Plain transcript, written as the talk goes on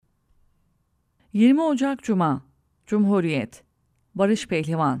20 Ocak Cuma, Cumhuriyet, Barış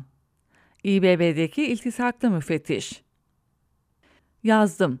Pehlivan İBB'deki iltisaklı müfettiş.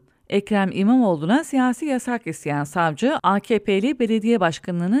 Yazdım. Ekrem İmamoğlu'na siyasi yasak isteyen savcı AKP'li belediye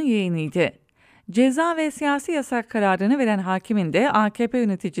başkanının yeğeniydi. Ceza ve siyasi yasak kararını veren hakimin de AKP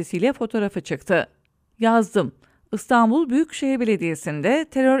yöneticisiyle fotoğrafı çıktı. Yazdım. İstanbul Büyükşehir Belediyesi'nde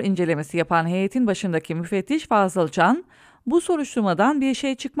terör incelemesi yapan heyetin başındaki müfettiş Fazıl Can, bu soruşturmadan bir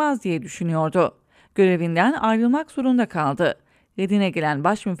şey çıkmaz diye düşünüyordu. Görevinden ayrılmak zorunda kaldı. Yerine gelen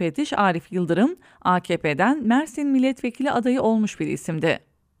baş müfettiş Arif Yıldırım, AKP'den Mersin milletvekili adayı olmuş bir isimdi.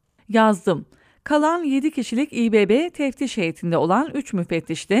 Yazdım. Kalan 7 kişilik İBB teftiş heyetinde olan 3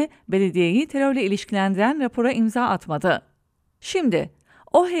 müfettiş de belediyeyi terörle ilişkilendiren rapora imza atmadı. Şimdi,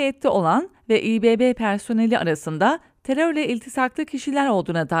 o heyette olan ve İBB personeli arasında terörle iltisaklı kişiler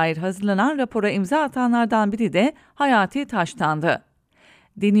olduğuna dair hazırlanan rapora imza atanlardan biri de Hayati Taştan'dı.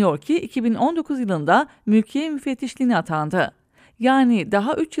 Deniyor ki 2019 yılında mülkiye müfettişliğine atandı. Yani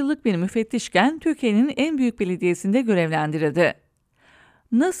daha 3 yıllık bir müfettişken Türkiye'nin en büyük belediyesinde görevlendirildi.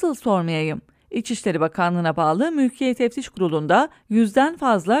 Nasıl sormayayım? İçişleri Bakanlığı'na bağlı Mülkiye Teftiş Kurulu'nda 100'den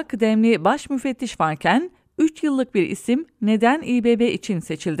fazla kıdemli baş müfettiş varken 3 yıllık bir isim neden İBB için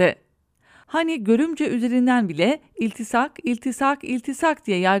seçildi? Hani görümce üzerinden bile iltisak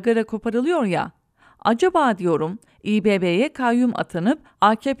diye yaygara koparılıyor ya. Acaba diyorum İBB'ye kayyum atanıp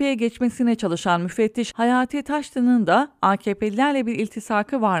AKP'ye geçmesine çalışan müfettiş Hayati Taştan'ın da AKP'lilerle bir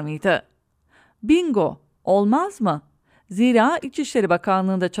iltisakı var mıydı? Bingo! Olmaz mı? Zira İçişleri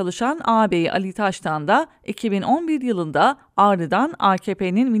Bakanlığı'nda çalışan ağabeyi Ali Taştan da 2011 yılında Ağrı'dan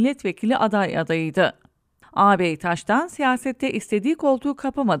AKP'nin milletvekili adayıydı. Ağabey Taştan siyasette istediği koltuğu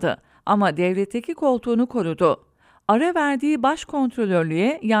kapamadı ama devletteki koltuğunu korudu. Ara verdiği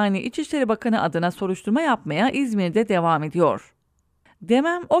başkontrolörlüğe yani İçişleri Bakanı adına soruşturma yapmaya İzmir'de devam ediyor.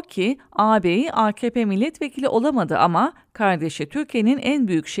 Demem o ki ağabeyi AKP milletvekili olamadı ama kardeşi Türkiye'nin en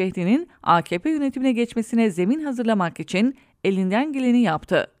büyük şehrinin AKP yönetimine geçmesine zemin hazırlamak için elinden geleni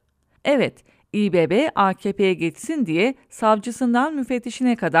yaptı. Evet, İBB AKP'ye geçsin diye savcısından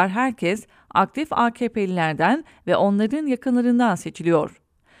müfettişine kadar herkes aktif AKP'lilerden ve onların yakınlarından seçiliyor.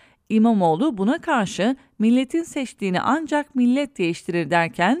 İmamoğlu buna karşı milletin seçtiğini ancak millet değiştirir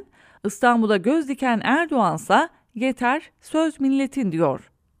derken İstanbul'a göz diken Erdoğan'sa yeter söz milletin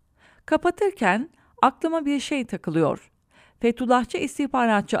diyor. Kapatırken aklıma bir şey takılıyor. Fethullahçı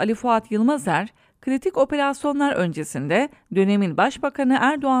istihbaratçı Ali Fuat Yılmazer kritik operasyonlar öncesinde dönemin başbakanı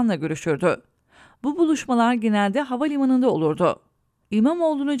Erdoğan'la görüşürdü. Bu buluşmalar genelde havalimanında olurdu.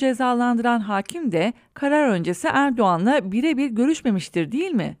 İmamoğlu'nu cezalandıran hakim de karar öncesi Erdoğan'la birebir görüşmemiştir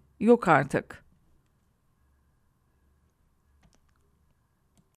değil mi? Yok artık.